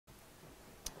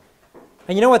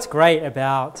And you know what's great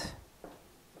about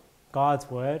God's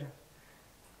word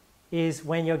is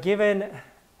when you're given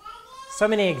so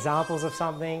many examples of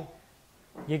something,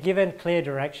 you're given clear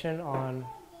direction on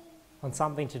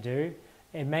something to do,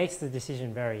 it makes the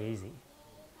decision very easy.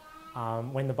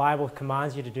 When the Bible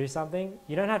commands you to do something,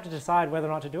 you don't have to decide whether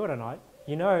or not to do it or not.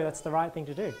 You know that's the right thing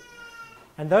to do.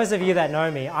 And those of you that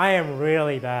know me, I am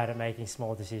really bad at making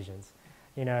small decisions.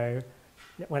 You know,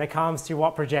 when it comes to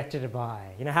what projector to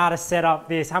buy, you know, how to set up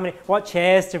this, what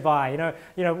chairs to buy, you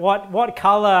know, what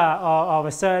color of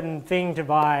a certain thing to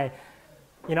buy.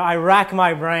 You know, I rack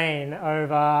my brain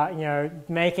over, you know,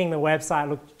 making the website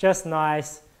look just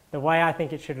nice, the way I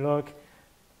think it should look,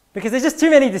 because there's just too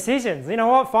many decisions. You know,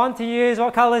 what font to use,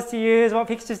 what colors to use, what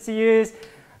pictures to use,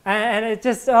 and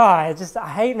I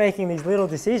hate making these little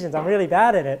decisions. I'm really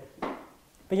bad at it.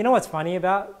 But you know what's funny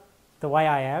about the way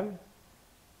I am?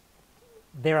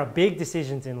 There are big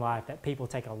decisions in life that people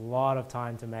take a lot of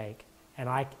time to make, and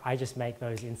I just make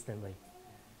those instantly.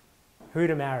 Who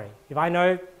to marry. If I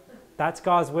know that's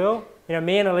God's will, you know,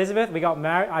 me and Elizabeth, we got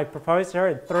married, I proposed to her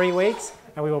in 3 weeks,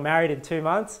 and we were married in 2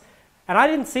 months. And I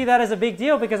didn't see that as a big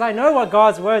deal because I know what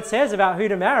God's word says about who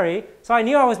to marry, so I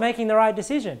knew I was making the right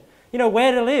decision. You know,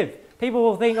 where to live. People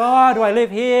will think, oh, do I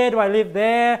live here? Do I live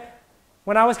there?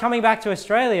 When I was coming back to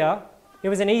Australia, it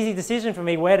was an easy decision for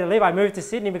me where to live. I moved to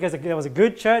Sydney because there was a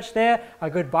good church there, a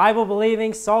good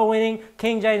Bible-believing, soul-winning,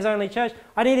 King James-only church.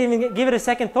 I didn't even give it a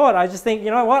second thought. I just think, you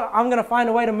know what? I'm going to find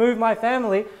a way to move my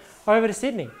family over to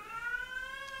Sydney.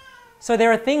 So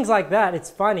there are things like that.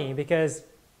 It's funny because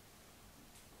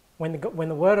when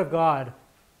the Word of God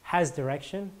has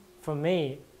direction, for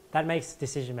me, that makes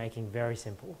decision-making very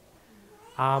simple.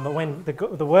 But when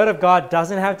the Word of God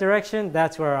doesn't have direction,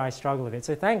 that's where I struggle with it.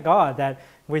 So thank God that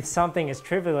with something as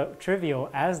trivial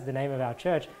as the name of our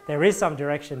church, there is some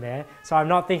direction there. So I'm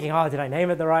not thinking, oh, did I name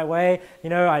it the right way? You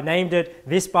know, I named it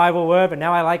this Bible word, but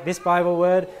now I like this Bible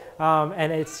word.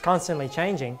 And it's constantly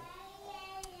changing.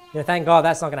 You know, thank God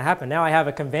that's not going to happen. Now I have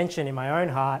a convention in my own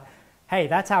heart. Hey,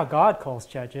 that's how God calls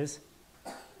churches.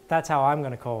 That's how I'm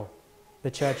going to call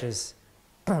the churches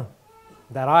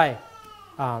that I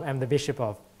am the bishop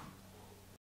of.